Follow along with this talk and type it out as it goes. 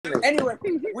Anyway,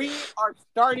 we are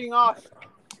starting off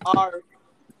our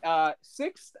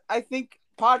sixth, I think,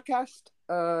 podcast.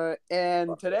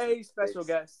 And today's special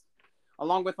guest,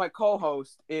 along with my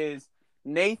co-host, is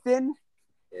Nathan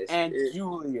and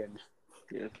Julian.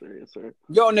 Yes, sir. Yes, sir.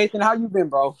 Yo, Nathan, how you been,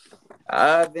 bro?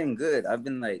 I've been good. I've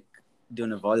been like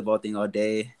doing a volleyball thing all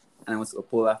day, and I went to a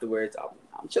pool afterwards.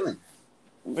 I'm chilling.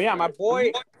 But yeah, my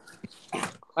boy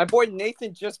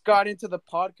Nathan just got into the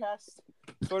podcast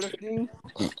sort of thing,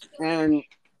 and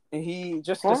he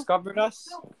just discovered us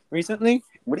recently.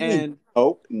 What do you mean?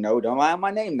 Oh no! Don't lie on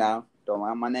my name now. Don't lie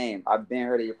on my name. I've been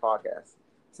heard of your podcast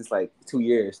since like 3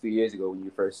 years ago when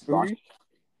you first launched.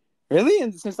 Really?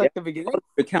 And since like the beginning?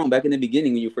 Account back in the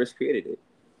beginning when you first created it.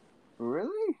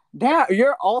 Really? Damn,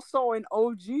 you're also an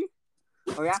OG?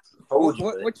 Oh yeah?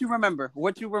 What you remember?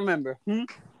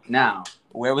 Now,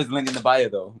 where was the link in the bio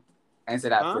though? Answer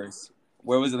that first.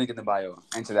 Where was the link in the bio?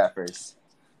 Answer that first.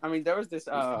 I mean, there was this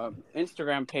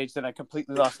Instagram page that I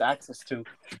completely lost access to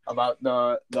about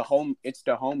the home. It's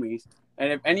the homies.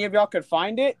 And if any of y'all could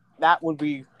find it, that would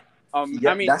be I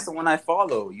mean, that's the one I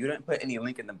follow. You didn't put any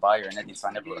link in the bio or anything, so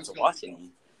I never went to watch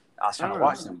any. I was trying to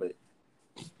watch them, but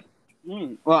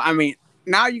well, I mean,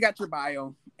 now you got your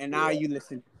bio, and now you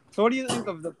listen. So, what do you think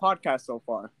of the podcast so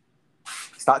far?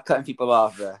 Stop cutting people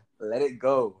off, bro. Let it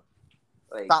go.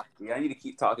 Like, I need to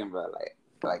keep talking, bro.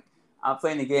 Like I'm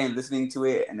playing the game, listening to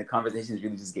it, and the conversation is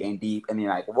really just getting deep. And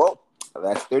you're like, "Whoa,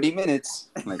 that's 30 minutes."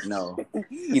 I'm like, no,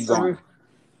 keep going.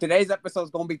 Today's episode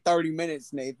is gonna be 30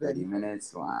 minutes, Nathan. 30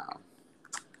 minutes? Wow.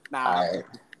 Nah. All right.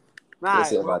 We'll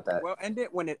see about that. We'll end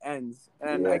it when it ends.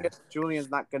 And I guess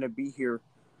Julian's not gonna be here.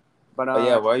 But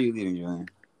why are you leaving, Julian?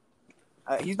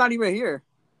 He's not even here.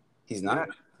 He's not?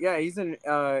 Yeah, he's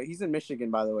in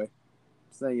Michigan, by the way.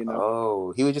 So you know.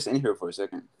 Oh, he was just in here for a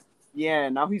second. Yeah,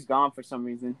 now he's gone for some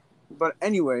reason. But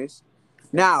anyways,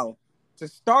 now to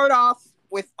start off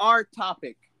with our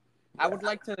topic, I would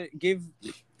like to give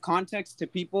context to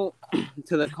people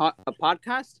to the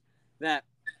podcast that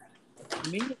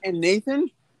me and Nathan,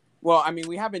 well, I mean,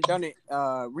 we haven't done it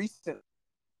recently.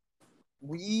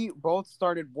 We both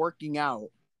started working out,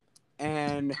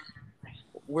 and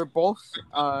we're both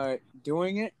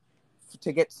doing it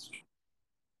to get.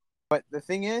 But the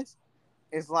thing is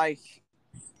like,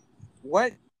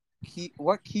 what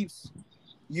keeps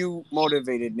you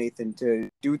motivated, Nathan, to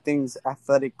do things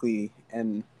athletically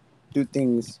and do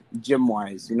things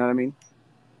gym-wise? You know what I mean?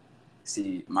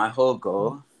 See, my whole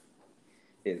goal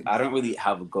is I don't really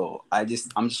have a goal. I'm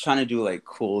just trying to do like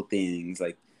cool things.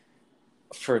 Like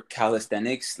for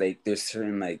calisthenics, like there's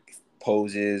certain like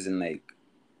poses and like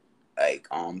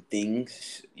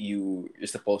things you're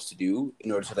supposed to do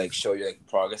in order to like show your like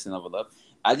progress and level up.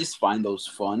 I just find those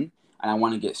fun, and I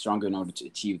want to get stronger in order to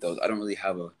achieve those. I don't really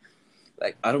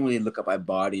look at my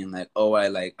body and like, oh, I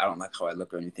don't like how I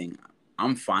look or anything.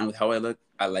 I'm fine with how I look.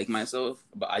 I like myself,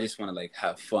 but I just want to like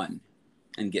have fun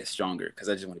and get stronger because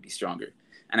I just want to be stronger.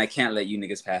 And I can't let you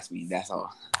niggas pass me. That's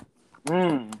all.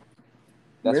 That's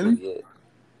really it.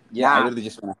 Yeah, I really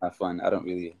just want to have fun. I don't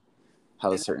really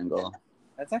have a certain goal.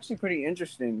 That's actually pretty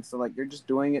interesting. So like you're just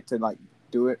doing it to like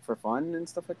do it for fun and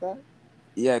stuff like that?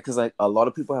 Yeah, because like a lot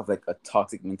of people have like a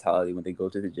toxic mentality when they go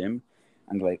to the gym,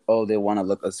 and like, oh, they want to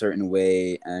look a certain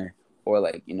way, or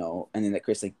like, you know, and then that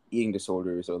creates like eating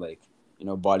disorders or like, you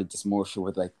know, body dysmorphia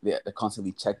with like they're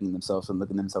constantly checking themselves and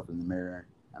looking themselves in the mirror,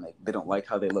 and like they don't like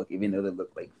how they look even though they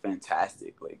look like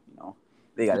fantastic. Like, you know,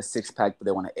 they got a 6-pack but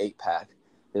they want an 8-pack.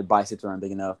 Their biceps aren't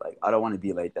big enough. Like, I don't want to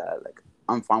be like that. Like,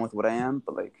 I'm fine with what I am,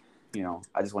 but like, you know,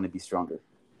 I just want to be stronger.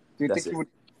 Do you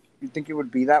think it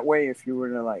would be that way if you were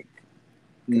to like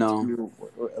continue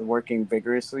working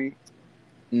vigorously?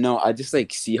 No, I just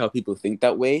like see how people think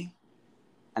that way,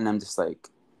 and I'm just like,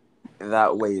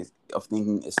 that way of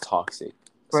thinking is toxic.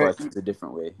 So I think it's a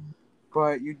different way.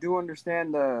 But you do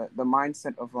understand the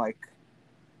mindset of like,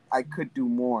 I could do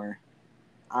more.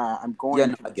 I'm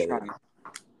going to try to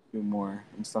do more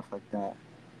and stuff like that.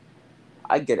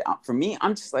 I get it. For me,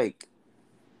 I'm just like,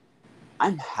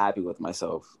 I'm happy with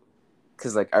myself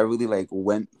because like I really like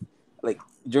went like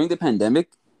during the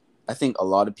pandemic. I think a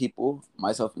lot of people,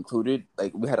 myself included,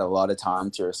 like we had a lot of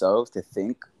time to ourselves to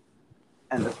think,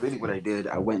 and that's really what I did.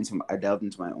 I delved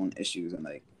into my own issues, and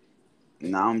like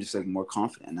now I'm just like more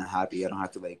confident and happy. I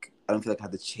don't feel like I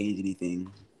have to change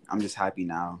anything. I'm just happy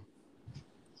now.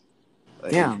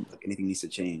 Like, like anything needs to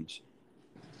change.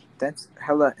 That's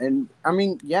hella, and I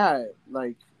mean, yeah,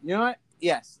 like, you know what?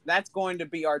 Yes, that's going to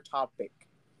be our topic.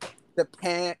 The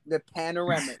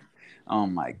panoramic. Oh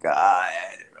my God,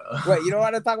 bro. Wait, you don't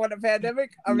want to talk about the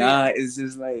pandemic? I mean, it's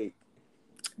just like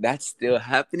that's still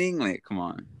happening. Like, come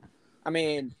on. I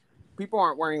mean, people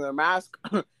aren't wearing their mask,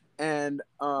 And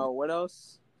what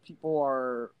else? People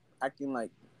are acting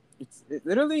like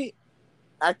literally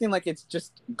acting like it's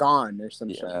just gone or some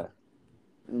shit. Yeah.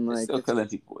 And It's like still killing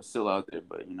people. It's still out there,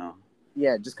 but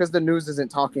yeah, just because the news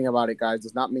isn't talking about it, guys,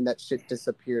 does not mean that shit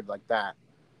disappeared like that.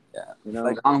 yeah. You know?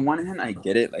 Like on one hand, I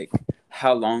get it. Like,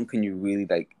 how long can you really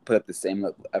like put up the same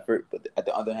level of effort? But at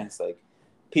the other hand, it's like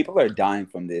people are dying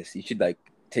from this. You should like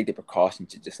take the precautions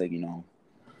to just like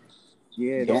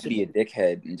Yeah, don't be a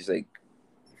dickhead and just like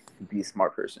be a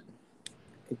smart person.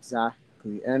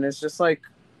 exactly. And it's just like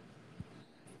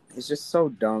it's just so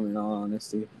dumb in all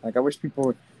honesty. Like I wish people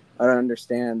would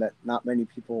understand that not many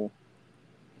people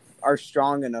are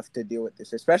strong enough to deal with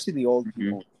this, especially the old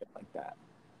people and shit like that.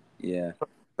 Yeah.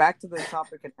 Back to the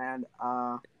topic at hand.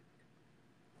 I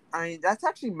mean, that's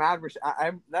actually mad.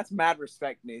 That's mad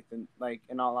respect, Nathan. Like,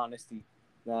 in all honesty,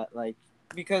 that like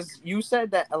because you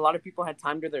said that a lot of people had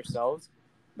time to themselves,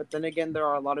 but then again, there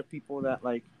are a lot of people that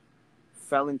like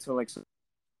fell into like the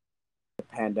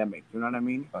pandemic. You know what I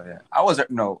mean? Oh yeah. I was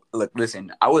no. Look,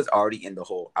 listen. I was already in the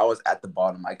hole. I was at the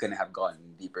bottom. I couldn't have gotten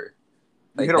deeper.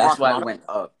 You Like hit a that's rock why I bottom. went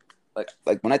up.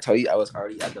 Like when I tell you I was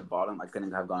already at the bottom, I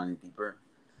couldn't have gone any deeper.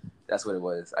 That's what it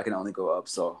was. I can only go up,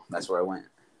 so that's where I went.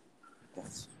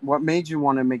 What made you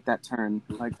want to make that turn?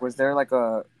 Like, was there like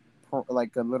a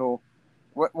little?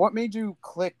 What made you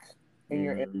click in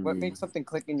your? What made something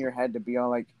click in your head to be all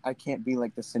like, I can't be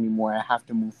like this anymore. I have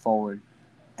to move forward,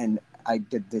 and I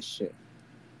did this shit.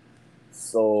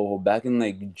 So back in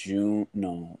like June,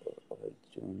 no, like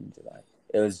June, July.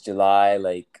 It was July,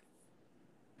 like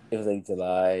it was like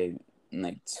July,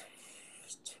 like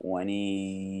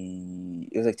 20.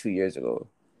 It was like 2 years ago.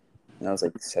 And I was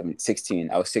like 16.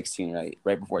 I was 16,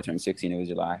 right before I turned 16. It was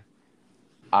July.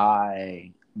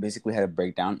 I basically had a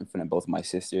breakdown in front of both of my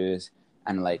sisters,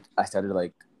 and like I started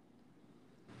like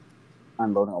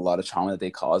unloading a lot of trauma that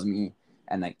they caused me,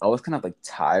 and like I was kind of like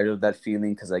tired of that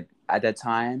feeling because like at that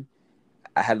time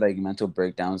I had like mental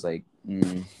breakdowns like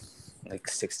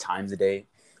 6 times a day,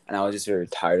 and I was just very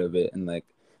tired of it, and like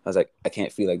I was like I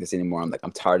can't feel like this anymore.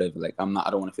 I'm tired of it. Like I don't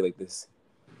want to feel like this,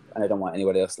 and I don't want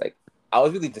anybody else. Like I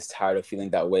was really just tired of feeling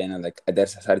that way, and I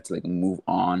decided to like move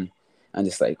on and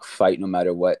just like fight no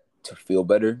matter what to feel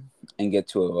better and get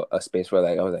to a space where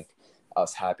like I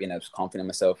was happy and I was confident in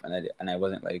myself, and I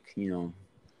wasn't like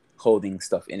holding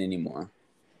stuff in anymore.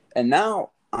 And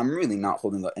now I'm really not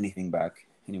holding anything back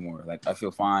anymore. Like I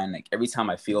feel fine. Like every time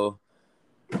I feel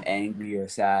angry or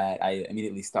sad, I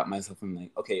immediately stop myself from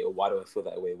like, okay, why do I feel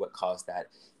that way? What caused that?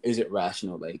 Is it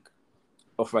rational? Like,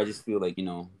 or if I just feel like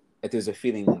if there's a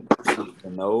feeling to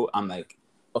know, I'm like,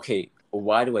 okay,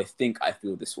 why do I think I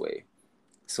feel this way?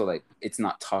 So like, it's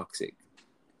not toxic.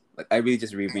 Like I really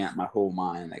just revamped my whole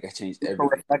mind. Like I changed For everything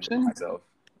for reflection, myself.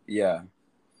 Yeah.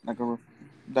 like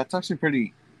that's actually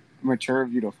pretty mature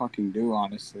of you to fucking do,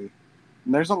 honestly.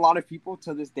 And there's a lot of people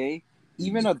to this day,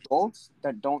 even adults,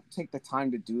 that don't take the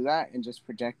time to do that and just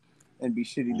project and be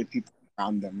shitty to people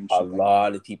around them and A shit like that.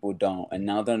 lot of people don't, and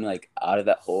now that I'm like out of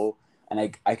that hole, and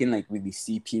I can like really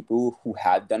see people who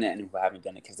have done it and who haven't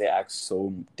done it because they act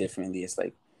so differently. It's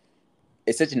like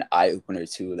it's such an eye opener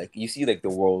too. Like you see like the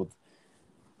world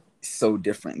so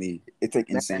differently. It's like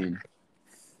insane.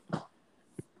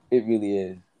 It really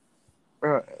is.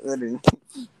 Literally.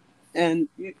 And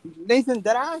Nathan,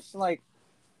 that I ask like,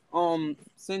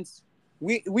 since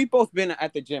we both been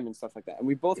at the gym and stuff like that, and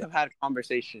we both have had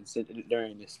conversations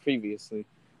during this previously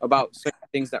about certain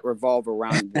things that revolve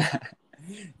around this,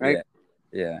 right?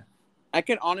 Yeah. I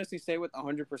can honestly say with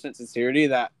 100% sincerity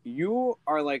that you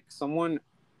are like someone,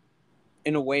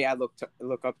 in a way, I look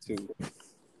up to,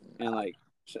 and like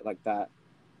shit like that.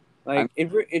 Like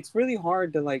it's really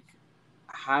hard to like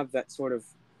have that sort of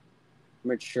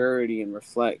maturity and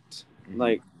reflect,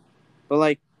 like, but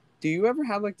like, do you ever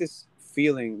have like this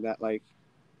feeling that like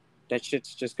that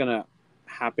shit's just gonna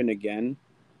happen again,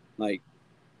 like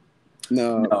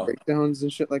No, breakdowns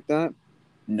and shit like that?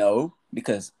 no,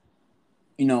 because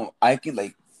I could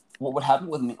like what would happen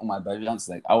with me on my breakdowns,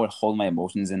 like I would hold my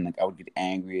emotions in, like I would get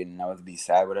angry and I would be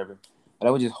sad, whatever. But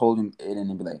I would just hold them in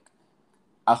and be like,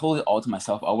 I hold it all to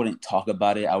myself. I wouldn't talk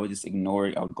about it. I would just ignore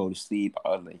it. I would go to sleep.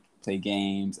 I would like play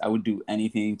games. I would do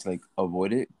anything to like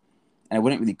avoid it, and I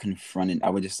wouldn't really confront it. I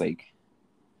would just like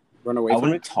Run away I from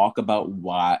wouldn't it? talk about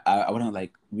why. I wouldn't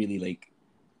like really like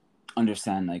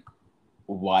understand like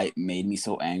why it made me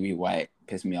so angry, why it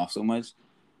pissed me off so much.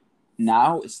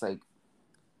 Now it's like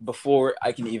before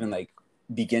I can even like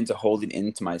begin to hold it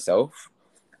into myself,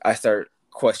 I start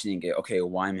questioning it. Okay,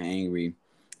 why am I angry?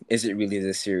 Is it really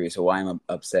this serious, or why am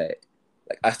I upset?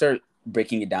 Like I start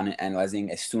breaking it down and analyzing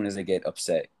as soon as I get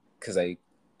upset, because like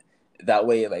that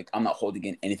way, like I'm not holding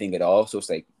in anything at all. So it's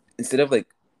like instead of like,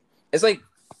 it's like,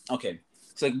 okay,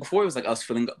 so like before it was like I was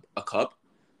filling a cup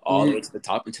all the way to the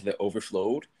top until it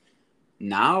overflowed.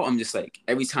 Now I'm just like,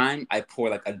 every time I pour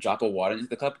like a drop of water into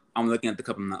the cup, I'm looking at the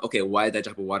cup and I'm like, okay, why did that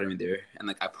drop of water in there? And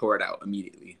like I pour it out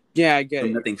immediately. Yeah, I get So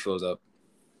it. nothing fills up.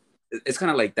 It's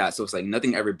kind of like that. So it's like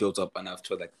nothing ever builds up enough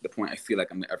to like the point I feel like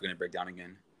I'm ever gonna break down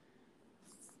again.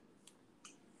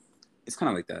 It's kind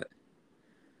of like that.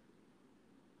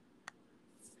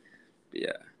 But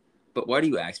yeah. But why do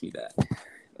you ask me that?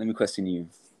 Let me question you.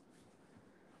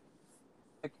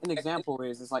 Like an example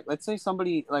is like, let's say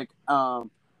somebody like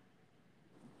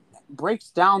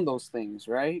breaks down those things,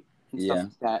 right? And stuff Yeah.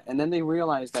 like that. And then they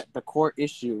realize that the core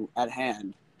issue at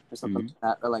hand or something like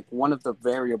that, or like one of the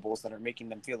variables that are making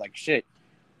them feel like shit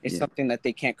is something that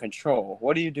they can't control.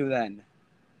 What do you do then?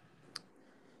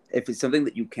 If it's something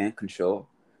that you can't control,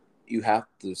 you have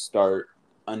to start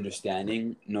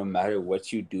understanding no matter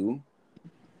what you do,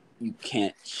 you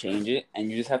can't change it,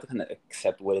 and you just have to kind of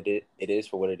accept what it is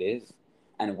for what it is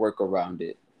and work around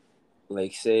it.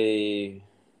 Like say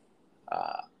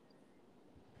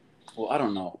well, I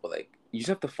don't know, but like you just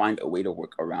have to find a way to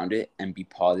work around it and be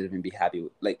positive and be happy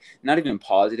with, like, not even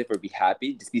positive or be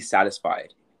happy, just be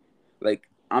satisfied. Like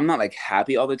I'm not like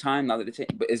happy all the time, not that it's,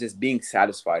 but it's just being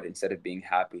satisfied instead of being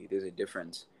happy. There's a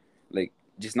difference. Like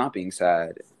just not being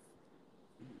sad.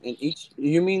 And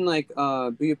you mean like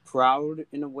be proud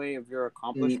in a way of your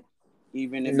accomplishment,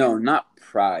 even if No, not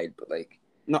pride, but like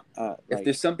not if like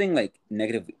there's something like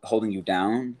negative holding you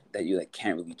down that you like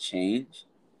can't really change,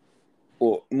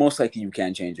 well, most likely you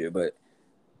can change it, but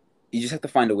you just have to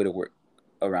find a way to work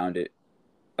around it.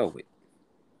 Oh wait,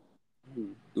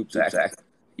 oops, yeah.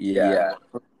 yeah.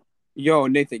 Yo,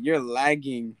 Nathan, you're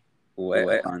lagging.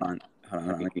 What? Hold on.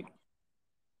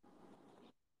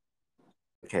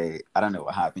 Okay, I don't know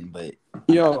what happened, but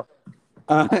Yo,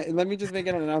 let me just make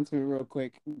an announcement real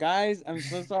quick. Guys, I'm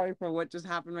so sorry for what just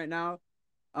happened right now.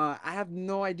 I have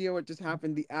no idea what just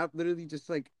happened. The app literally just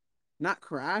like not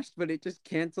crashed, but it just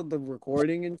canceled the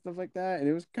recording and stuff like that. And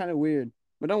it was kind of weird.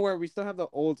 But don't worry, we still have the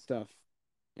old stuff.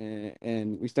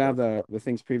 And we still have the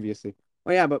things previously.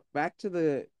 Oh yeah, but back to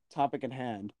the topic at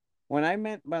hand. When I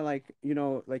meant by like,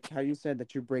 like how you said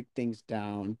that you break things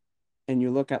down and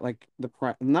you look at like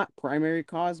not primary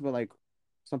cause, but like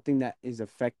something that is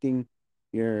affecting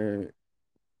your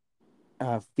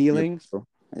feelings.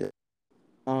 yeah.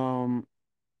 Um,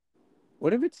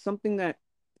 what if it's something that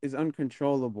is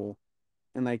uncontrollable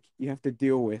and like you have to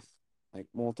deal with like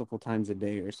multiple times a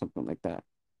day or something like that?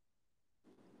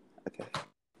 Okay. You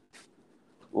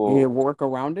Well, work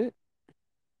around it?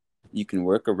 you can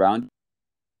work around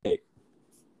it.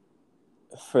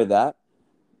 For that.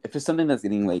 If it's something that's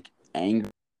getting like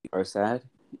angry or sad,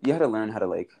 you have to learn how to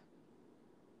like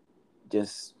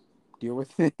just Deal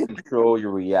with it. control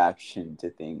your reaction to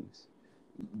things.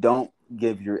 Don't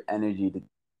give your energy to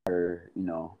or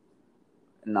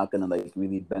not gonna like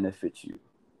really benefit you.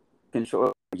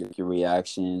 Control your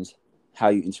reactions, how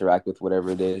you interact with whatever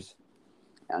it is,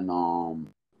 and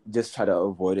just try to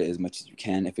avoid it as much as you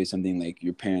can. If it's something like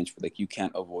your parents, like you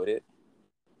can't avoid it,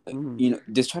 like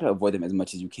just try to avoid them as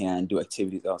much as you can. Do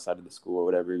activities outside of the school or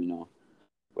whatever,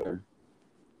 whatever.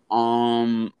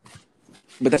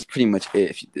 But that's pretty much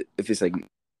it. If it's like,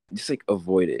 just like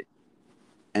avoid it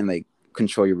and like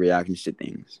control your reactions to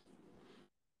things,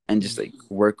 and just like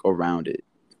work around it.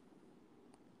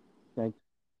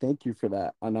 Thank you for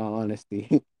that. On all honesty,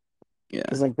 Yeah.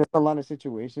 because like there's a lot of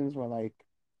situations where like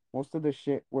most of the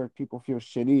shit where people feel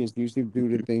shitty is usually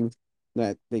due to things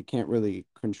that they can't really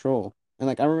control. And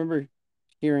like I remember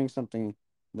hearing something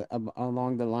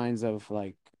along the lines of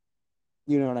like,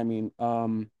 you know what I mean?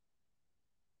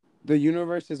 The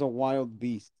universe is a wild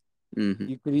beast. Mm-hmm.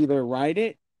 You could either ride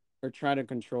it or try to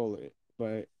control it,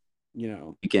 but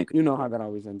You can't. you know how that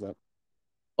always ends up.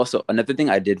 Also, another thing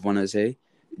I did want to say: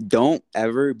 don't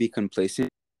ever be complacent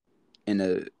in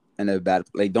a bad,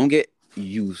 like, don't get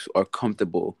used or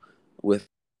comfortable with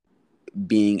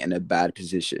being in a bad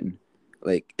position.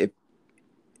 Like if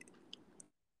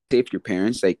your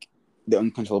parents, like, the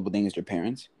uncontrollable thing is your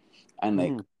parents, and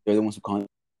like they're the ones who calm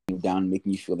you down,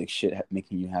 making you feel like shit,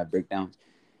 making you have breakdowns.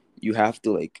 You have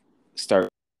to like start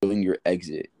building your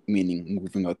exit, meaning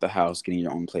moving out the house, getting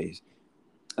your own place.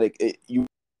 Like you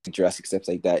drastic steps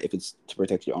like that if it's to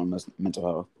protect your own mental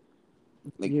health.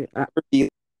 Like never be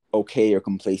okay or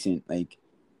complacent. Like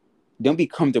don't be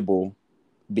comfortable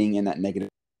being in that negative.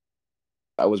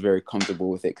 I was very comfortable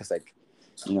with it because like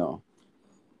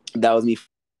that was me.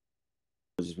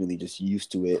 I was just really just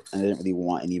used to it, and I didn't really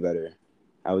want any better.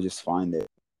 I was just fine there.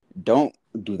 Don't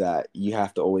do that. You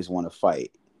have to always want to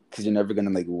fight because you're never gonna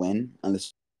like win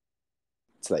unless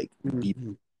it's like be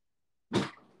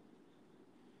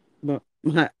But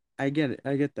I get it.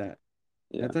 I get that.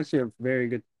 Yeah. That's actually a very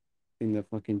good thing to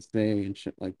fucking say and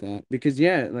shit like that. Because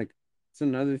yeah, like it's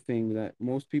another thing that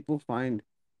most people find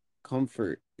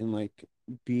comfort in like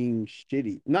being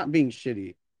shitty. Not being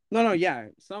shitty. No, no, yeah.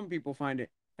 Some people find it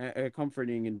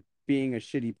comforting in being a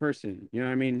shitty person. You know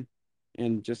what I mean?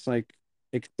 And just like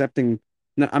accepting.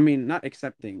 No, I mean not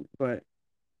accepting, but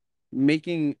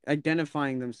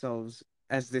identifying themselves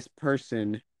as this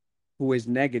person who is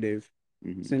negative.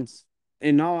 Hmm. Since,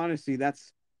 in all honesty,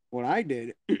 that's what I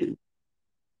did, in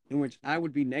which I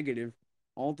would be negative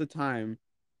all the time,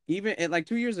 even at like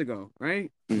 2 years ago,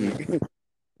 right? Like, Hmm.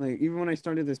 like even when I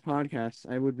started this podcast,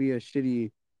 I would be a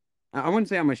shitty. I wouldn't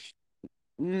say I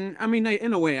mean,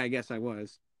 in a way, I guess I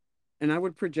was, and I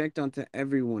would project onto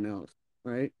everyone else,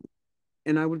 right?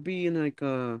 And I would be in like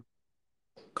a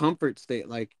comfort state,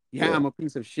 like, yeah, Yeah. I'm a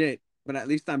piece of shit, but at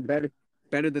least I'm better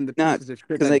than the Not pieces of shit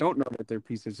because that like don't know that they're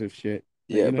pieces of shit.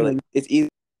 Like, yeah, you know but what I like mean? it's easy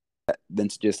than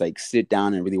to just like sit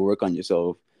down and really work on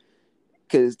yourself.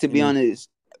 Because to be Yeah. honest,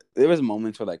 there was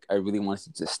moments where like I really wanted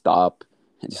to just stop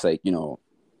and just like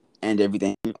end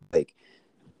everything. Like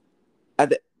at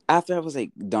the after I was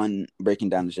like done breaking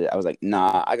down the shit, I was like,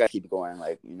 nah, I gotta keep going.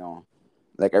 Like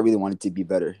like I really wanted to be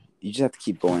better. You just have to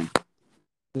keep going.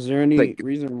 Is there any Like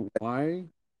reason why?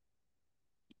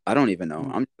 I don't even know.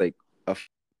 I'm just like a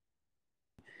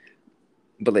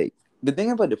But like the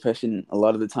thing about depression, a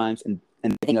lot of the times, and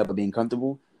the thing about being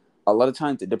comfortable, a lot of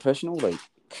times the depression will like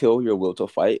kill your will to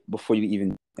fight before you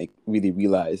even like really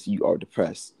realize you are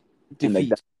depressed. And like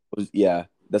Defeat.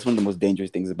 that's one of the most dangerous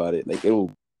things about it. Like it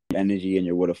will energy and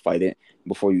your will to fight it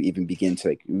before you even begin to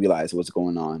like realize what's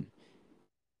going on.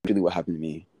 Really, what happened to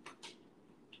me?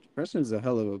 Depression's a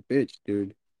hell of a bitch,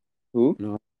 dude. Who?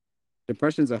 No,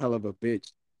 depression's a hell of a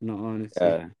bitch. No, honestly.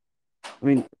 Yeah, I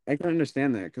mean, I can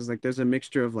understand that because like there's a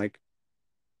mixture of like,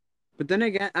 but then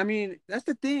again, I mean, that's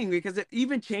the thing because it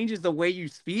even changes the way you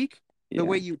speak, the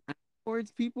way yeah. you act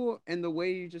towards people, and the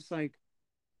way you just like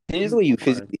Changes the you way you are.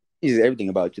 physically, changes everything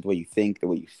about you, the way you think, the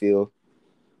way you feel,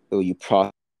 the way you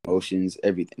process emotions,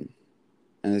 everything.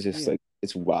 And it's just Yeah, like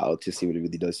it's wild to see what it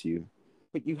really does to you.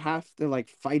 but you have to like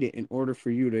fight it in order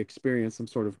for you to experience some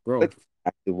sort of Like growth.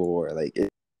 active war, like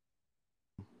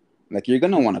you're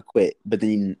gonna want to quit, but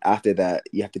then after that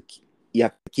you have to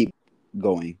keep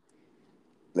going.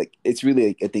 Like it's really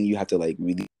like a thing you have to like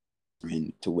really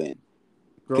win to win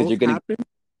because Growth you're gonna happens.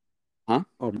 huh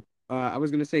Oh, I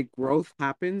was gonna say growth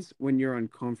happens when you're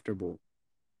uncomfortable.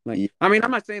 Like, yeah, I mean,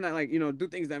 I'm not saying that like, do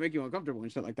things that make you uncomfortable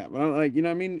and shit like that, but I'm like, you know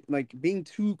what I mean? Like being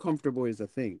too comfortable is a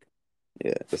thing.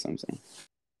 yeah, that's what I'm saying.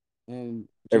 And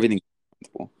just Everything's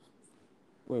comfortable.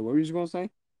 wait, what were you just gonna say?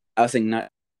 I was saying not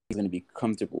gonna be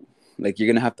comfortable. Like you're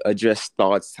gonna have to address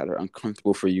thoughts that are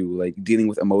uncomfortable for you, like dealing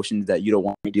with emotions that you don't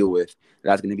want to deal with.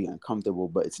 That's gonna be uncomfortable,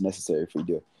 but it's necessary for you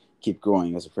to keep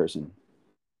growing as a person.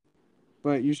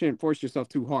 But you shouldn't force yourself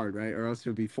too hard, right? Or else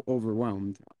you'll be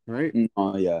overwhelmed, right?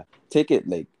 Oh yeah, take it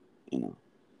like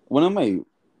one of my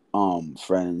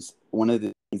friends. One of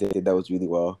the things they did that was really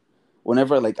well.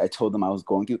 Whenever like I told them I was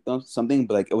going through something,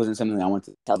 but like it wasn't something I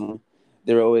wanted to tell them,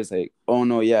 they were always like, "Oh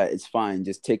no, yeah, it's fine.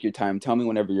 Just take your time. Tell me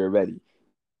whenever you're ready."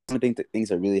 One of the things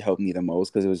that really helped me the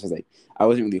most because it was just like I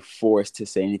wasn't really forced to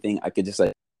say anything. I could just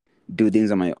like do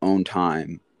things on my own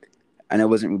time, and I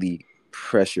wasn't really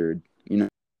pressured.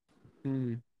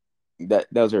 Hmm. That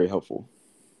was very helpful.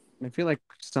 I feel like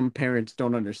some parents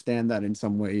don't understand that in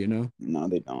some way. No,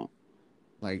 they don't.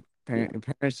 Like Yeah,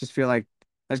 parents just feel like,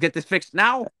 let's get this fixed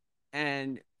now,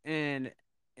 and and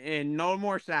and no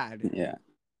more sad. yeah.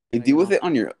 You Like, deal with it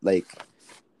on your like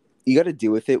you got to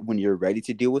deal with it when you're ready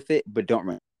to deal with it, but don't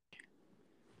run.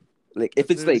 Like if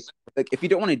but it's there's like if you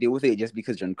don't want to deal with it just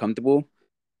because you're uncomfortable,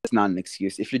 it's not an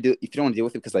excuse. If you don't want to deal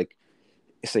with it because like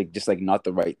it's like just like not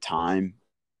the right time,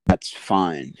 that's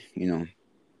fine.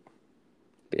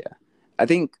 But yeah, I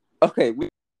think okay.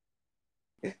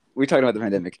 We're talking about the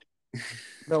pandemic.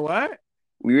 the what?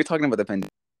 We were talking about the pandemic.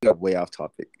 We got way off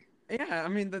topic. Yeah, I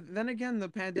mean, then again, the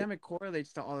Yeah, pandemic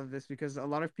correlates to all of this because a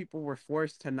lot of people were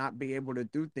forced to not be able to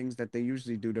do things that they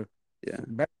usually do to yeah.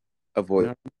 better, you Avoid.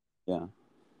 know? Yeah.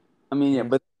 I mean, yeah, Yeah.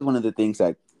 but one of the things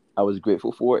that I was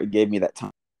grateful for. It gave me that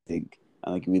time to think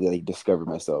and like really like discover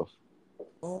myself.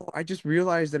 Oh, I just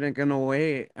realized that in a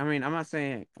way, I mean, I'm not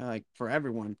saying like for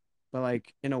everyone, but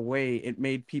like in a way, it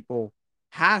made people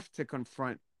have to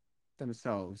confront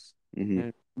themselves Hmm.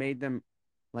 and made them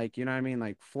like, you know what I mean?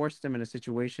 Like force them in a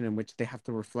situation in which they have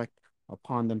to reflect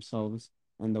upon themselves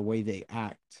and the way they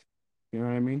act. You know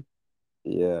what I mean?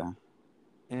 Yeah.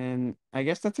 And I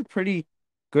guess that's a pretty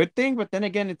good thing, but then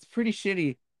again, it's pretty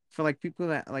shitty for like people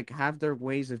that like have their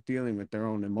ways of dealing with their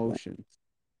own emotions.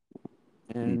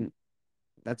 and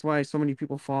that's why so many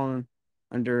people fall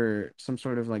under some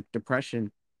sort of like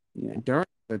depression Yeah. during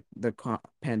the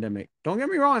pandemic. Don't get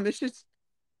me wrong, this just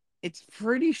it's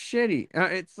pretty shitty.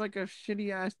 It's like a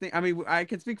shitty ass thing. I mean, I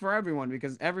can speak for everyone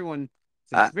because everyone's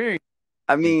I experience.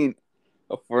 I mean,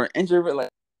 for an introvert, like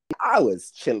I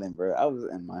was chilling, bro. I was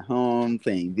in my home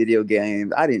playing video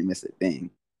games. I didn't miss a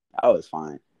thing. I was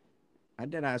fine. I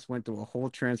dead ass went through a whole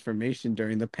transformation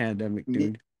during the pandemic, Me,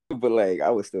 dude. but like I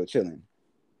was still chilling.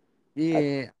 I,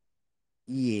 Yeah,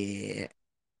 yeah.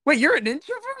 Wait, you're an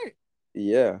introvert?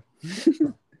 yeah,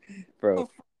 bro. Oh,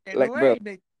 fucking Like, bro,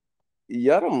 way.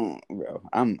 y'all don't, bro.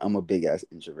 I'm a big ass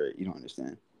introvert. You don't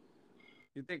understand.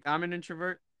 You think I'm an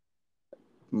introvert?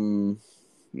 Hmm.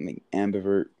 Like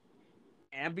ambivert.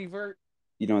 Ambivert?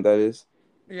 You know what that is?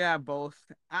 Yeah, both.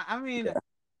 I mean, Yeah.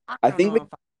 I I don't think know like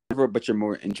if I, introvert, but you're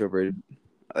more introverted.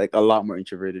 Like a lot more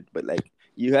introverted. But like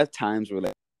you have times where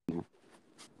like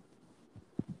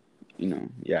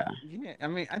yeah. yeah, I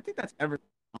mean, I think that's ever,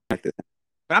 Like this.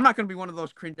 but I'm not gonna be one of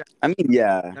those cringe I mean,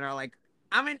 yeah. that are like,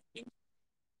 I'm an,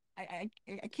 I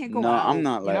can't go No, I'm out,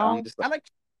 not you like I'm know? just I like,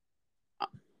 I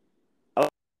like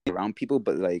around people,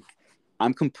 but like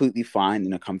I'm completely fine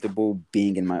and comfortable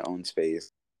being in my own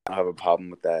space. I don't have a problem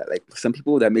with that. Like some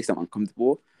people that makes them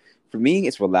uncomfortable. For me,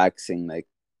 it's relaxing, like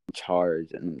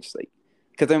charge, and I'm just like,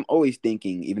 because I'm always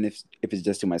thinking, even if it's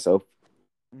just to myself,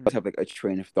 I always have like a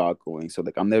train of thought going. So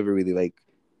like I'm never really like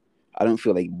I don't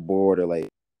feel like bored or like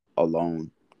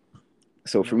alone.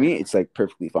 So for me, it's like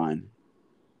perfectly fine.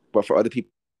 But for other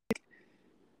people,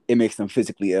 it makes them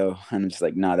physically ill, and I'm just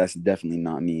like, nah, that's definitely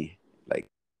not me. Like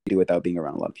do without being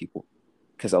around a lot of people,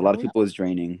 because a you lot of know, people is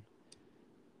draining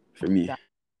for me. that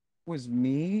was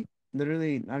me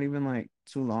literally not even like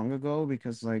too long ago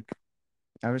because like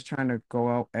I was trying to go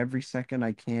out every second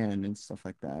I can and stuff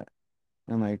like that.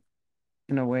 And like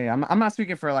in a way, I'm not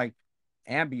speaking for like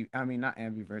I mean not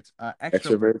ambiverts, extroverts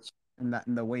Extroverts. and that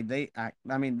in the way they act.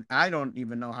 I mean, I don't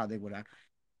even know how they would act.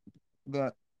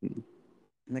 But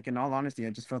like in all honesty, I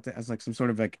just felt it as like some sort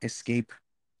of like escape.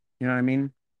 You know what I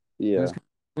mean? It was Yeah.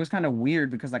 it was kind of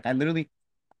weird because like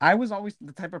I was always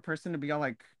the type of person to be all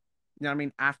like, you know what I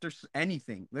mean, after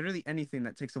anything, literally anything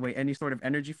that takes away any sort of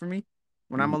energy from me.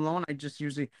 When I'm Mhm. alone, I just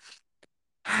usually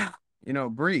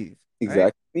breathe, right?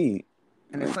 Exactly me.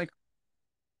 And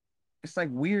it's like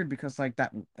weird because like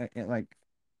that like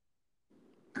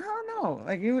I don't know.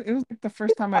 Like it was like the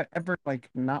first time I ever like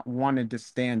not wanted to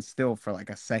stand still for like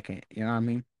a second. You know what I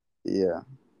mean? Yeah.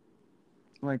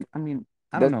 Like I mean,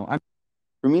 I don't That know. I'm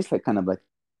for me, it's like kind of like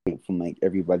from like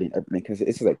everybody and everything because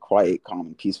it's like quiet, calm,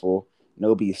 and peaceful.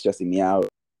 Nobody's stressing me out.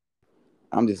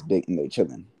 I'm just big and they're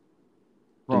chilling. And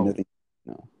bro. nothing.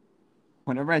 No.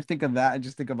 Whenever I think of that, I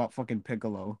just think about fucking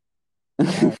Piccolo.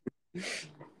 Oh,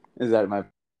 Is that my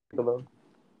Piccolo?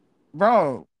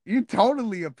 bro, you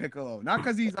totally a Piccolo. Not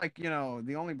because he's like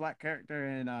the only black character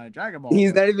in Dragon Ball,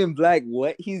 He's but not even black.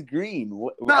 What? He's green.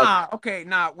 What? Okay. nah. Okay,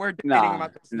 nah. We're debating Nah,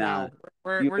 about this nah. now.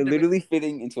 We're You're we're debating. literally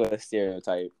fitting into a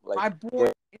stereotype. Like My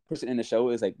boy. the person in the show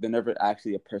is like they're never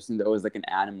actually a person. They're always like an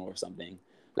animal or something.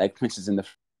 Like Princess in the,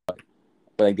 but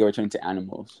like they were turned to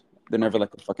animals. They're never Okay,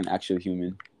 like a fucking actual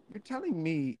human. you're telling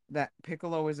me that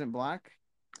Piccolo isn't black?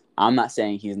 I'm not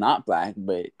saying he's not black,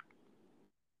 but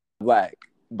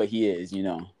he is.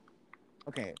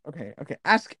 Okay, okay, okay.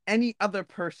 Ask any other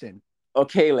person.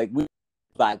 Okay, like we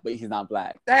black, but he's not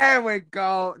black. There we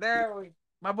go. There we.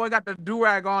 My boy got the do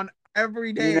rag on every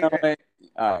You day. know what?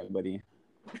 All right, buddy.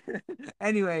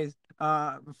 Anyways,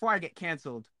 before I get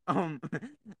canceled, what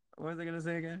was I gonna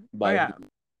say again? Oh Bye. yeah,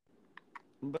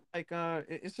 but like,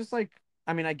 it's just like,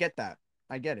 I mean, I get that,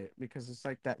 I get it because it's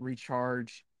like that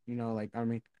recharge, like I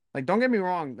mean, like don't get me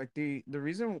wrong, like the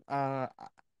reason, I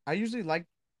usually like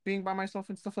being by myself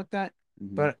and stuff like that,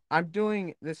 Mm-hmm. but I'm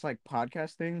doing this like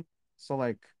podcast thing, so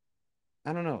like,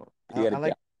 I don't know, You gotta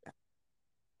get.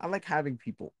 I like having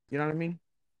people, you know what I mean,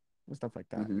 and stuff like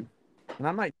that, Mm-hmm. and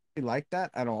I'm not really like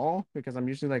that at all because I'm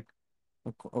usually like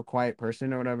a quiet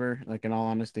person or whatever, like in all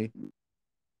honesty.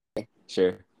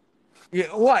 Sure.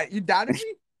 Yeah, what? You doubted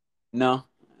me? No,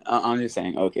 I'm just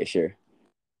saying. Okay, sure.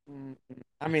 Mm,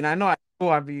 I mean, I know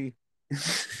I'd be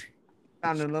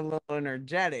sounding a little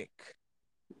energetic.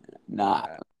 Nah,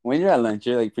 Uh, when you're at lunch,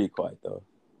 you're like pretty quiet though.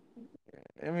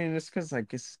 I mean, it's because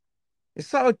like it's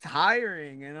so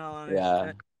tiring,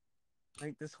 Yeah.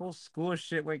 like this whole school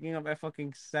shit, waking up at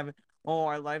fucking 7. Oh,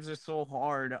 our lives are so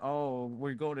hard. Oh,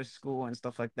 we go to school and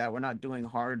stuff like that. We're not doing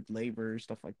hard labor,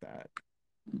 stuff like that.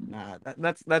 Nah,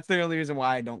 that's the only reason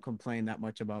why I don't complain that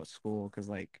much about school. Cause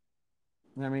like,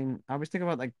 I mean, I always think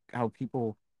about like how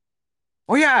people.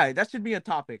 Oh yeah, that should be a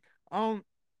topic.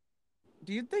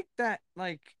 Do you think that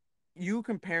like you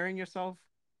comparing yourself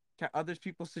to other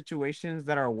people's situations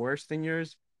that are worse than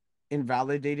yours,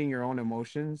 invalidating your own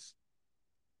emotions?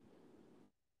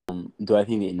 Do I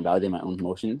think they invalidate my own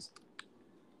emotions?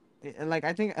 Like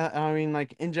I think I mean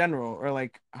like in general or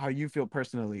like how you feel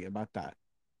personally about that.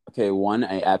 Okay, one,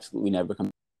 I absolutely never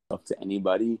compare myself to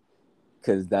anybody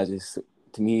because that just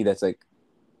to me that's like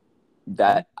Mhm.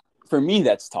 that for me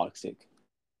that's toxic.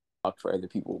 Talk for other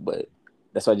people, but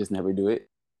that's why I just never do it.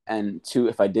 And two,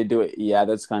 if I did do it, yeah,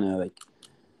 that's kind of like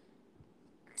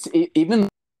even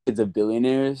kids of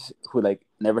billionaires who like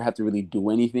never have to really do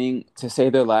anything to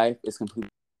save their life is completely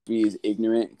is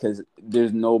ignorant because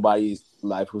there's nobody's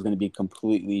life who's going to be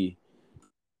completely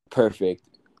perfect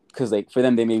because like for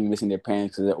them they may be missing their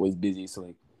parents because they're always busy, so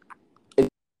like it's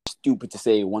stupid to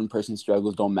say one person's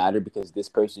struggles don't matter because this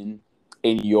person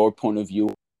in your point of view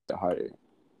are harder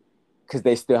because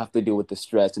they still have to deal with the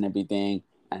stress and everything,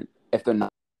 and if they're not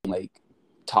like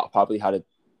taught properly how to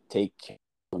take care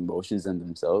of emotions and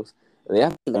themselves, they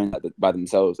have to learn that by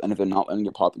themselves, and if they're not learning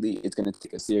it properly it's going to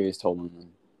take a serious toll on them.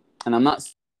 And I'm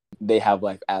not they have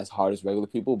life as hard as regular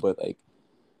people, but like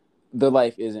their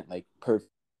life isn't like perfect,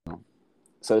 you know?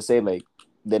 So to say like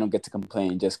they don't get to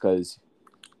complain just because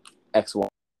XY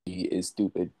is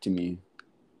stupid to me,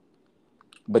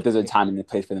 but there's a Yeah, time and a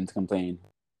place for them to complain.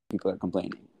 People are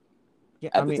complaining yeah,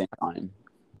 at the same time.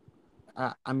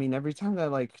 I mean every time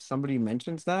that like somebody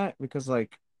mentions that because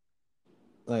like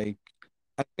I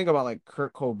think about like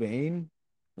Kurt Cobain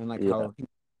and like Yeah. how he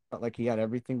felt like he had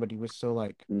everything but he was so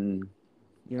like Mm,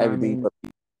 you know what I everything mean? but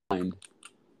mind.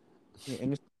 Yeah,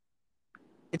 and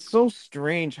it's so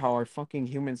strange how our fucking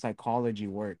human psychology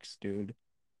works, dude.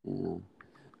 Yeah.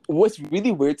 What's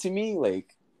really weird to me,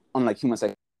 like on like human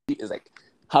psychology, is like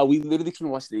how we literally can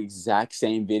watch the exact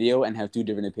same video and have two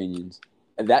different opinions.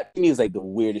 And that to me is like the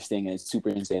weirdest thing, and it's super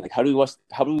insane. Like, how do we watch?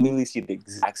 How do we literally see the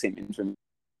exact same information,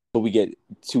 but we get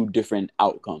two different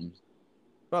outcomes?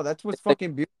 Bro, that's what's It's like,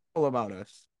 fucking beautiful about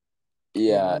us. You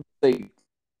know what I yeah, mean? like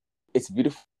it's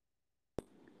beautiful.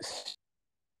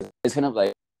 It's kind of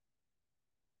like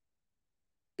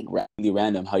really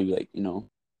random how you like,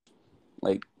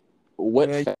 like what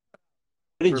Yeah, what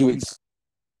did you repeat.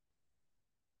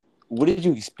 what did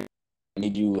you experience that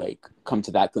made you like come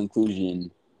to that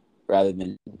conclusion rather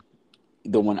than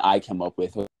the one I came up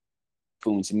with, or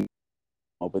influenced me to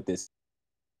come up with this?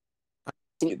 I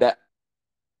think that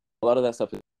a lot of that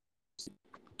stuff is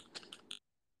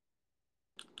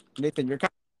Nathan, you're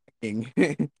kind of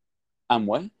lagging. I'm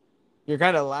what? You're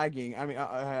kind of lagging. I mean,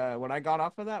 what I got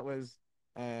off of that was,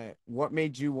 what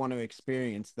made you want to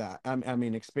experience that? I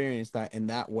mean, experience that in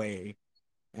that way,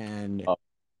 and Uh,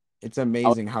 it's I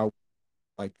amazing how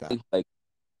like that. think like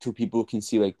two people can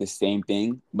see like the same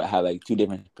thing but have like two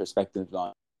different perspectives on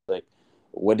it. Like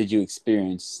what did you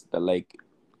experience that like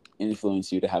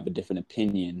influenced you to have a different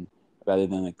opinion rather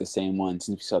than like the same one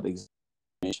since we saw the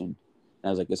information? And I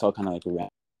was like, it's all kind of like around.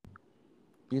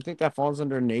 Do you think that falls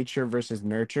under nature versus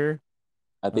nurture,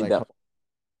 I or think like that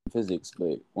physics,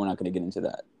 but we're not going to get into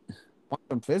that.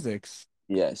 quantum physics?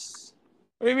 Yes,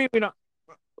 What do you mean we don't?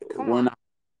 Come we're on. not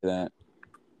that.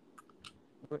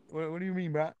 What do you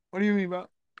mean, bro? What do you mean, bro?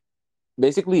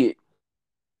 Basically,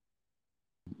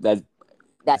 that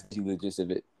that's the gist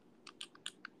of it.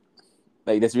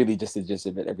 Like that's really just the gist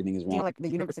of it. Everything is wrong. Like the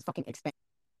universe is fucking expanding.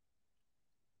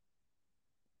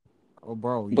 Oh,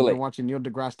 bro, But you've been like, watching Neil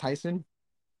deGrasse Tyson,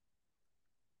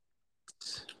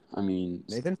 I mean,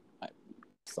 Nathan?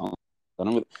 some, I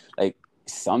don't really, like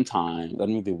sometimes I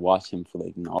don't really watch him for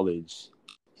like knowledge.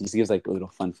 He just gives like little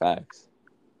fun facts.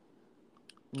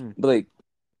 Hmm. But like,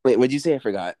 wait, what'd you say? I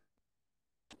forgot.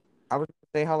 I would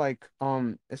say how like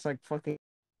it's like fucking.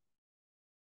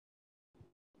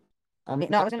 No,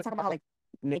 I was gonna talk about how like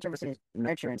nature versus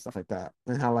nurture and stuff like that,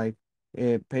 and how like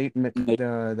it pay Like,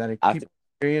 the that like, after people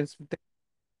experience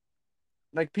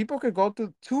like people could go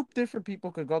through two different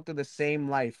people could go through the same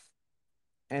life,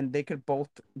 and they could both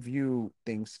view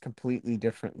things completely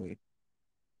differently.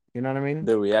 You know what I mean?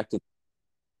 the reacted,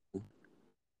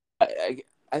 I, I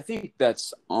I think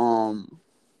that's one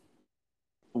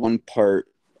part.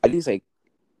 I think it's like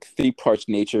three parts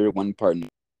nature, one part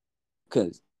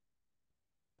because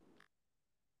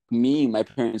me, my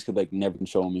parents could like never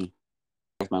control me.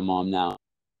 Like my mom now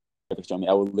never control me.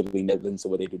 I would literally never listen to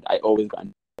what they do. I always got.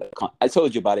 I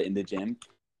told you about it in the gym.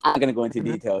 I'm not gonna go into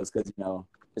Mhm. details because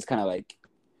it's kind of like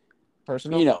you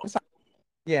Personal. know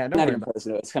Yeah, don't not worry even about it.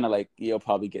 personal. It's kind of like you'll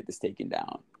probably get this taken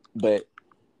down. But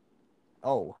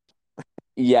Oh,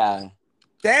 yeah,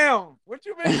 damn! What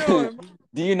you been doing?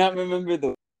 do you not remember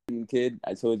the kid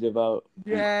I told you about?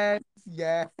 Yes,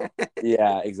 yeah.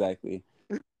 Yeah, exactly.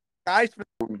 Guys, for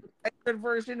the extended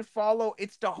version, follow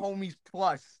It's the Homies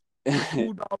Plus for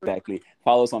 $2. Exactly.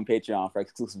 Follow us on Patreon for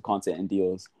exclusive content and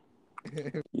deals.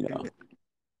 You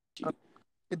know.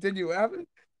 Continue, Evan.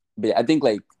 But yeah, I think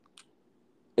like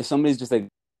if somebody's just like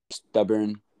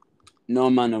stubborn, no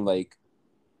amount of like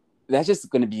that's just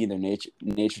gonna be their nature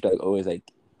to like always like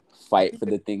fight for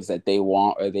the things that they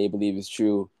want or they believe is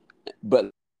true. But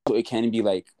it can be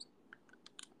like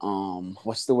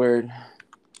what's the word?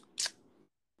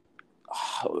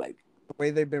 Oh, like The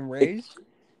way they've been raised?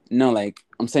 No, like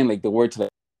I'm saying like the word to like,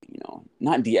 you know,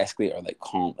 not de-escalate or like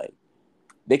calm, like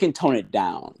they can tone it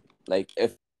down. Like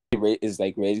if is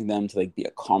like raising them to like be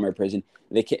a calmer person,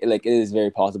 they can like it is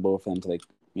very possible for them to like,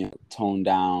 you know, tone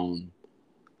down,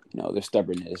 you know, their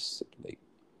stubbornness. Like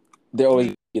they're always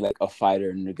gonna be like a fighter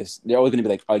and they're always gonna be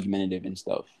like argumentative and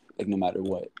stuff, like no matter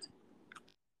what.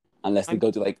 Unless they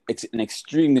go to like an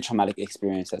extremely traumatic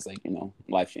experience that's like, you know,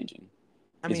 life changing.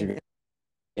 I mean,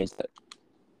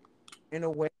 in a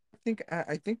way,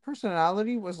 I think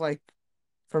personality was like,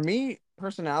 for me,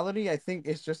 personality, I think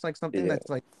it's just like something that's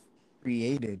like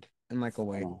created in like a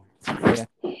way. Yeah.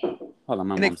 Hold on,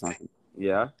 my mom's talking.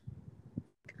 Yeah.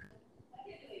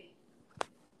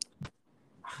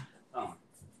 Oh.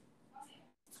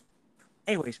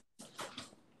 Anyways.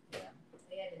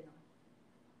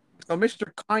 So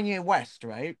Mr. Kanye West,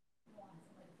 right?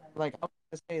 Like I was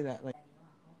gonna say that, like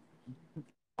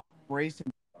raised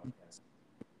him to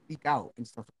speak out and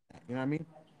stuff like that. You know what I mean?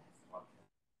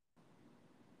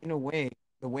 In a way,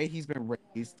 the way he's been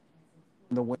raised,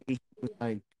 the way he was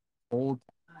like told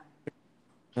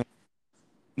to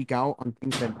speak out on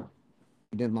things that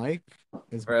he didn't like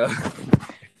is Bro.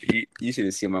 You should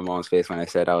have seen my mom's face when I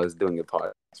said I was doing a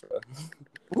podcast, bro.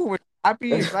 Ooh, we're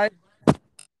happy, excited.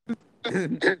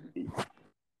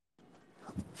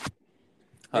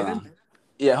 Hold on.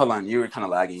 Yeah, hold on. You were kind of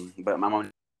lagging, but my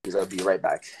mom says I'll be right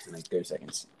back in like 30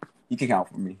 seconds. You can count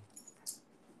for me.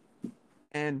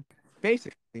 And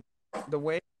basically, the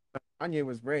way Kanye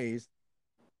was raised,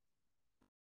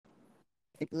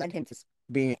 it led him to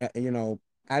being, you know,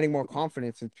 adding more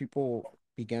confidence, and people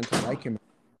began to like him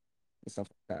and stuff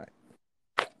like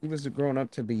that. He was grown up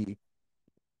to be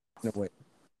in a way.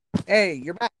 Hey,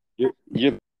 you're back.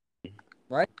 You're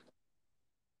right.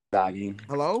 Lagging.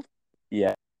 Hello?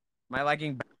 Yeah. Am I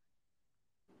lagging back?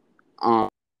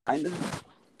 Kind of.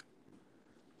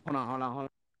 Hold on.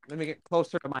 Let me get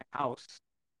closer to my house.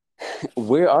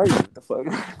 Where are you? What the fuck?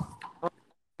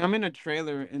 I'm in a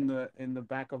trailer in the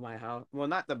back of my house. Well,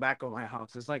 not the back of my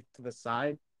house. It's like to the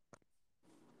side.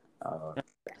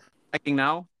 Checking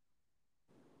now.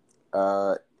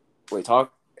 Wait,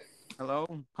 talk. Hello.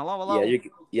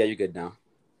 Yeah, you're good now.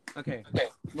 Okay.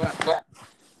 What?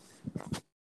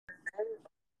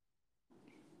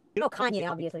 You know Kanye,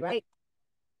 obviously, right?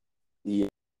 Yeah.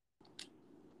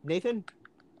 Nathan?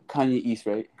 Kanye East,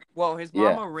 right? Well, his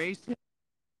mama raised him.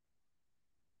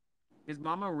 His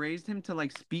mama raised him to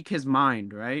like speak his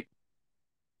mind, right?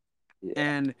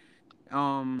 Yeah.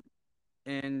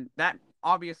 And that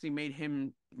obviously made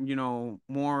him, you know,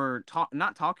 more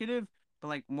not talkative, but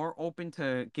like more open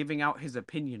to giving out his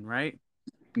opinion, right?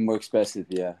 More expressive,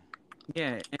 yeah.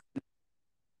 Yeah,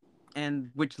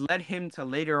 and which led him to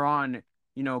later on,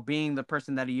 you know, being the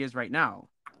person that he is right now.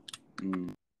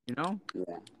 You know?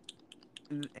 Yeah.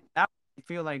 And that, I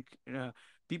feel like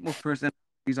people's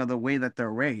personalities are the way that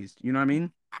they're raised. You know what I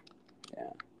mean?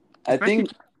 Yeah. I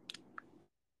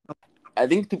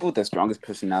think people with the strongest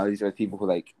personalities are people who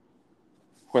are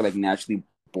like naturally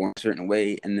born a certain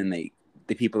way, and then like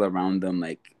the people around them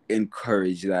like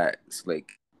encourage that. So,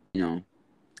 like, you know,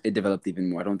 it developed even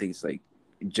more. I don't think it's like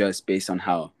just based on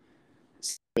how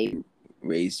they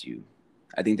raised you.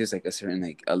 I think there's like a certain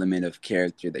like element of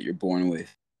character that you're born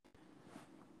with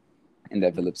and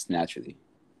that develops naturally.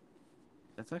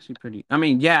 That's actually pretty. I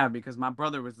mean, yeah, because my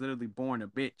brother was literally born a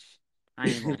bitch. I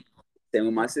ain't gonna. Same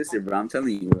with my sister, bro. I'm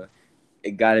telling you, bro.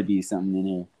 It gotta be something in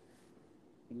here.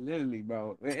 Literally,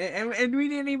 bro. And we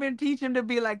didn't even teach him to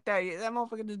be like that. That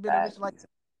motherfucker just been a bitch like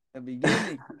the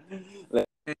beginning. Like,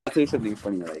 I'll tell you something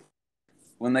funny. Like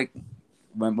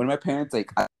when my parents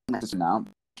like I now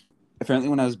apparently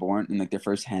when I was born and like they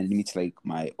first handed me to like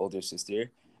my older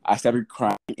sister, I started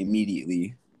crying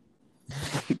immediately.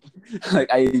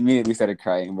 Like I immediately started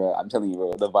crying, bro. I'm telling you,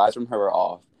 bro. The vibes from her were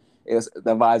off.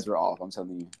 The vibes were off. I'm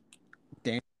telling you.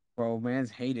 Damn, bro,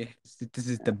 man's hated. This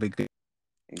is the big.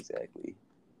 Exactly.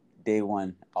 Day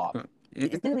one off.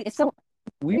 It's so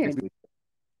weird. You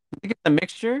get the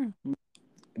mixture.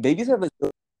 Babies are like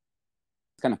it's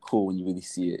kind of cool when you really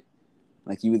see it.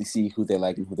 Like you really see who they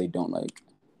like and who they don't like.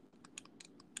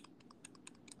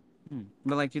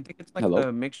 But like, you think it's like Hello?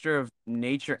 a mixture of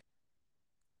nature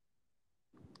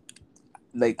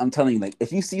like I'm telling you, like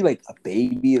if you see like a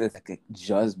baby that's like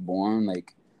just born,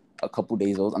 like a couple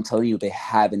days old, I'm telling you, they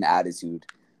have an attitude.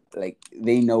 Like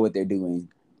they know what they're doing.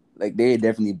 Like they're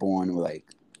definitely born with like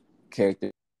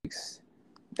characteristics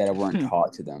that weren't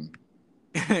taught to them.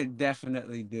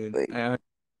 Definitely, dude. Like, I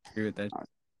agree with that.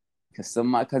 because some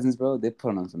of my cousins, bro, they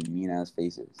put on some mean ass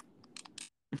faces.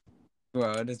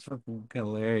 Bro, that's fucking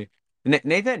hilarious.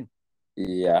 Nathan,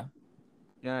 Yeah,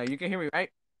 you can hear me, right?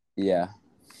 yeah.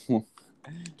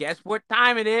 Guess what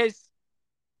time it is?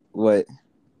 What?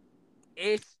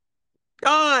 It's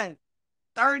done.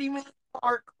 30 minute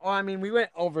mark. Oh, I mean, we went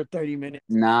over 30 minutes.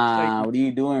 Nah, what are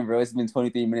you doing, bro? It's been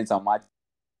 23 minutes on my.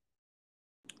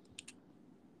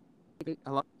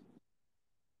 Hello?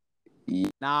 Yeah.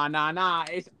 Nah.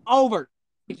 It's over.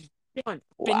 It's done.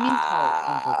 Finito.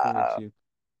 I'm fucking with Wow. you.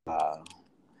 Wow.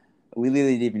 We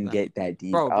literally didn't even Nah. get that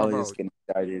deep. Bro. I was just getting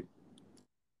started.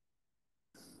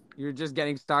 You're just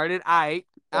getting started. All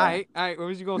right. What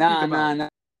was you going to speak about? Nah.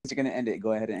 You're going to end it.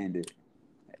 Go ahead and end it.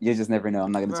 You just never know.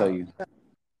 I'm not going to tell you.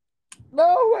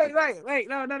 No, wait.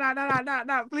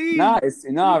 No, please.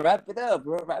 Wrap it up,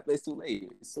 bro. It's too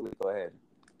late. Go ahead.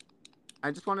 I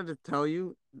just wanted to tell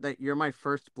you that you're my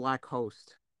first black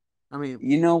host. I mean,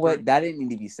 you know what? That didn't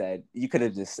need to be said. You could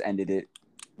have just ended it.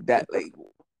 That like,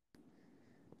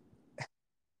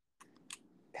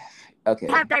 okay.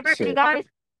 Have diversity, guys.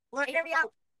 Hear me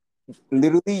out.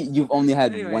 Literally, you've only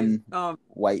had one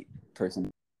white person,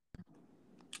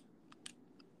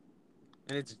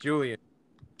 and it's Julian.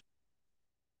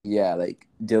 Yeah, like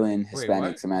Dylan,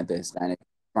 Hispanic, Samantha, Hispanic.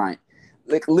 Fine.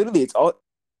 Like literally, it's all.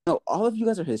 No, all of you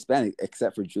guys are Hispanic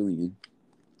except for Julian.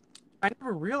 I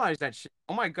never realized that shit.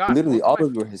 Oh my god! Literally, all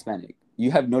of you are Hispanic.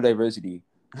 You have no diversity.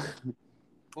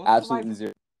 Absolutely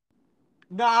zero.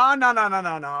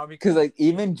 No. Because like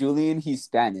even Julian, he's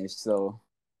Spanish, so.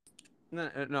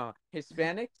 No.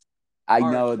 Hispanics. I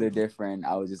know they're different.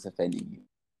 I was just offending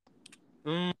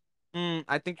you.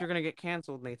 I think you're gonna get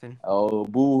canceled, Nathan. Oh,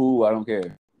 boo-hoo! I don't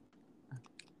care.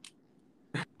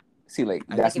 See, like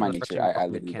that's my nature. I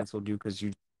literally canceled you because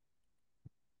you.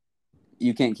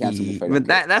 You can't cancel me. But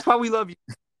that's why we love you.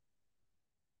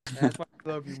 That's why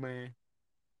we love you, man.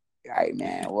 All right,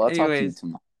 man. Well, I'll talk to you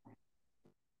tomorrow.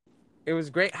 It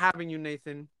was great having you,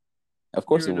 Nathan. Of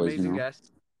course it was. Amazing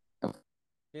guest.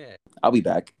 Yeah. I'll be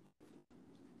back.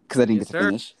 Because I didn't get to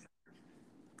finish.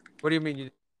 What do you mean?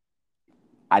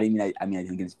 I didn't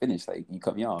get to finish. Like you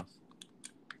cut me off.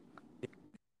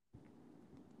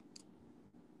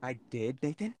 I did,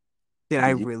 Nathan. Did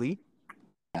I really?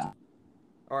 Yeah.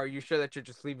 Or are you sure that you're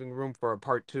just leaving room for a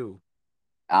part 2?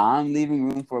 I'm leaving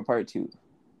room for a part 2.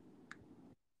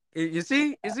 You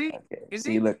see? Okay.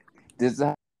 See, look, this is how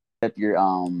you set up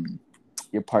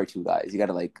your part 2, guys. You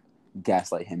gotta like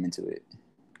gaslight him into it.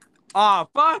 Oh,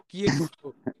 fuck you!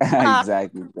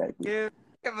 Exactly. Yeah, I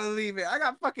can't believe it. I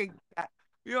got fucking.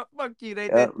 Fuck you,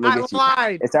 Nathan. Look I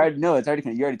lied. It's already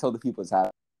you already told the people it's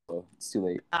happening, so it's too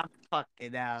late. I'm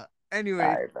fucking out.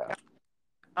 Anyway,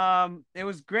 it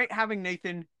was great having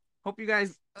Nathan. Hope you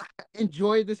guys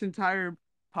enjoyed this entire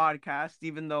podcast,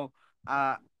 even though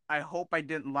I hope I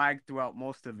didn't lag throughout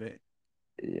most of it.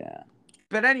 Yeah.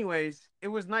 But anyways, it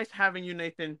was nice having you,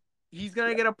 Nathan. He's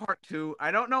gonna get a part 2.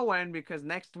 I don't know when because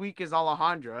next week is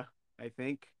Alejandra, I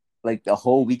think. Like the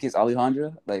whole week is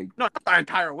Alejandra? Like no, not the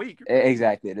entire week.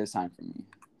 Exactly. It is time for me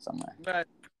somewhere. But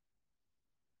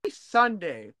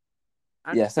Sunday.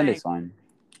 Sunday's fine.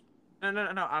 No.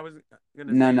 I was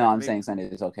gonna. No. I'm saying Sunday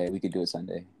is okay. We could do it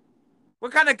Sunday.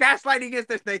 What kind of gaslighting is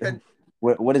this, Nathan?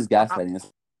 What is gaslighting?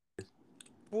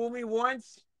 Fool me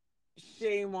once,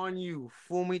 shame on you.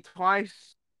 Fool me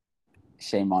twice,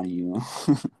 shame on you.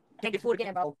 Can't get fooled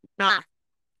again, bro. Nah.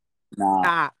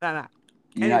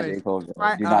 You're not J. Cole,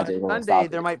 bro. You're not J. Cole. Sunday,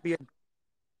 there might be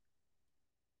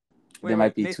there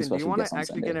might be Nathan, 2 special guests on Sunday. Do you want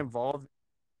to actually get involved?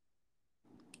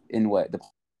 In what?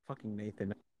 Fucking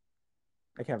Nathan.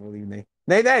 I can't believe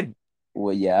Nathan!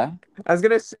 Well, yeah. I was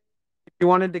going to say, if you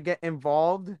wanted to get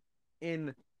involved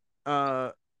in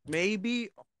maybe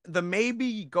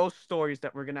ghost stories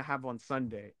that we're going to have on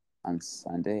Sunday. On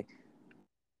Sunday?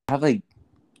 I have like...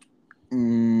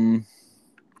 You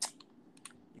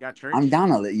got church? I'm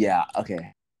down on it. Yeah,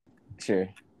 okay. Sure.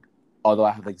 Although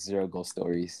I have like 0 ghost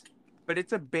stories. But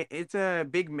it's a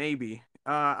big maybe.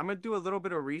 I'm going to do a little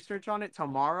bit of research on it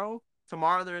tomorrow.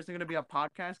 Tomorrow there isn't going to be a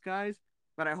podcast, guys.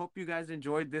 But I hope you guys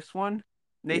enjoyed this one.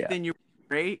 Nathan, you were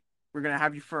great. We're going to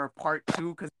have you for a part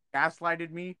 2 because you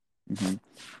gaslighted me. Mm-hmm.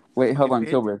 Wait, hold on.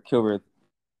 Kilbert.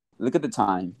 Look at the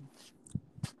time.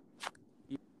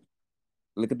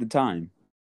 Look at the time.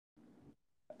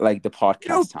 Like the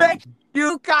podcast time.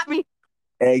 You got me.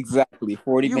 Exactly.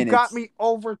 40 minutes. You got me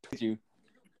over. You.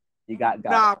 You got.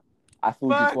 Nah, I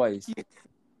fooled you fuck twice.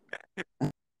 you.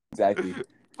 Exactly.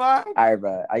 Fuck. All right,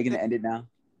 bro. Are you gonna end it now?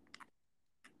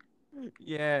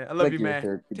 Yeah, I love Click you, your man.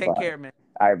 third Take goodbye. care, man.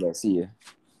 All right, bro. See you.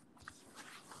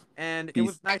 And it Peace.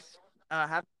 was nice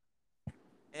having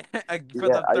for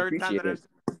Yeah, the I third time appreciate that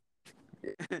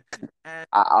it. and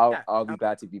I'll yeah, I'll be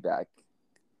glad to be back.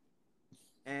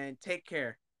 and take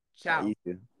care. Yeah, Ciao. you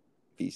too.